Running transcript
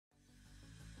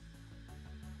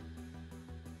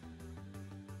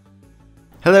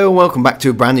Hello and welcome back to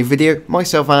a brand new video.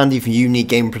 Myself Andy from Unique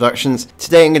Game Productions.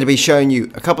 Today I'm going to be showing you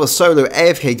a couple of solo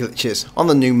AFK glitches on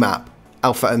the new map,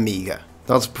 Avermaete.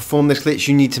 Now to perform this glitch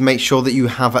you need to make sure that you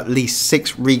have at least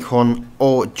 6 Recon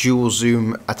or dual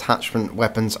zoom attachment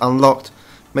weapons unlocked.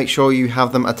 Make sure you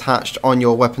have them attached on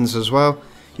your weapons as well.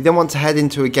 You then want to head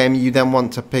into a game, you then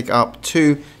want to pick up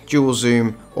 2 dual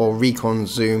zoom or Recon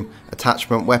zoom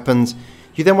attachment weapons.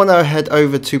 You then want to head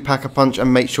over to packapunch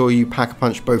and make sure you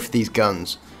packapunch both of these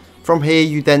guns. From here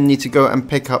you then need to go and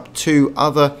pick up 2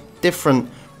 other different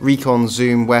Recon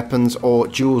zoom weapons or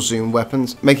dual zoom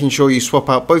weapons, making sure you swap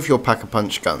out both your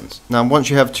packapunch guns. Now once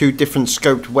you have 2 different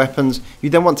scoped weapons, you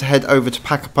then want to head over to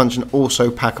packapunch and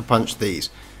also packapunch these.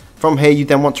 From here you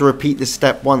then want to repeat this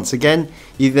step once again.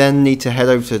 You then need to head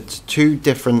over to 2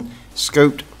 different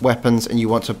scoped weapons and you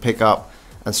want to pick up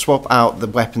and swap out the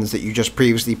weapons that you just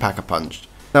previously packapunched.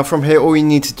 Now from here all you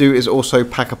need to do is also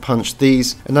packapunch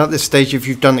these, and at this stage if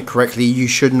you've done it correctly you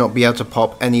should not be able to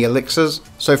pop any elixirs.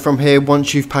 So from here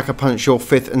once you've packapunched your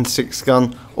 5th and 6th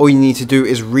gun, all you need to do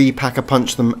is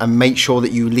re-packapunch them and make sure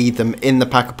that you leave them in the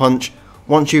packapunch.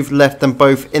 Once you've left them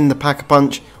both in the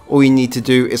packapunch, all you need to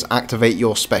do is activate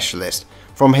your specialist.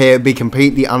 From here it'll be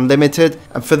completely unlimited,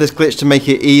 and for this glitch to make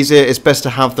it easier it's best to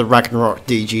have the Ragnarok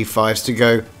DG5s to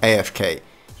go AFK.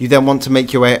 You then want to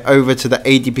make your way over to the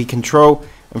ADP control,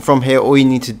 and from here all you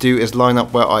need to do is line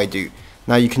up where I do.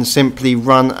 Now you can simply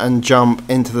run and jump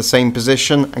into the same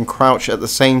position and crouch at the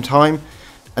same time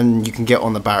and you can get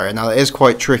on the barrier. Now it is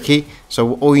quite tricky,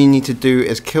 so all you need to do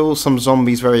is kill some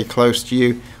zombies very close to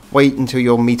you, wait until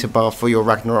your meter bar for your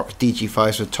Ragnarok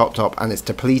DG5s are topped up and it's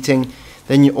depleting.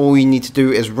 Then all you need to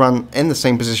do is run in the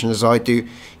same position as I do. You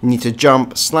need to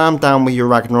jump, slam down with your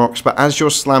Ragnaroks, but as you're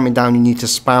slamming down you need to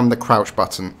spam the crouch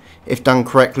button. If done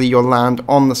correctly you'll land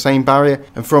on the same barrier,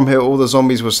 and from here all the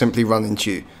zombies will simply run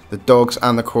into you. The dogs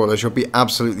and the crawlers, you'll be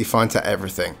absolutely fine to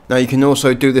everything. Now you can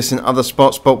also do this in other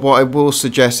spots, but what I will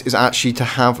suggest is actually to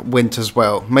have Wind as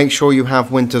well. Make sure you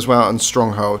have Wind as well and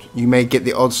Stronghold. You may get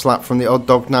the odd slap from the odd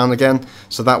dog now and again,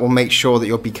 so that will make sure that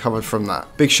you'll be covered from that.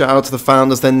 Big shout out to the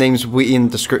founders, their names will be in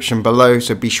the description below,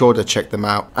 so be sure to check them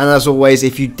out. And as always,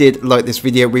 if you did like this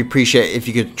video, we appreciate it if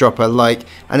you could drop a like.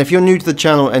 And if you're new to the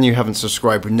channel and you haven't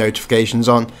subscribed with notifications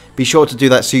on, be sure to do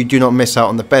that so you do not miss out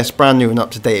on the best brand new and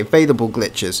up to date available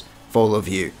glitches for all of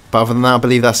you. But other than that, I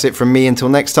believe that's it from me. Until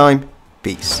next time,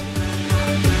 peace.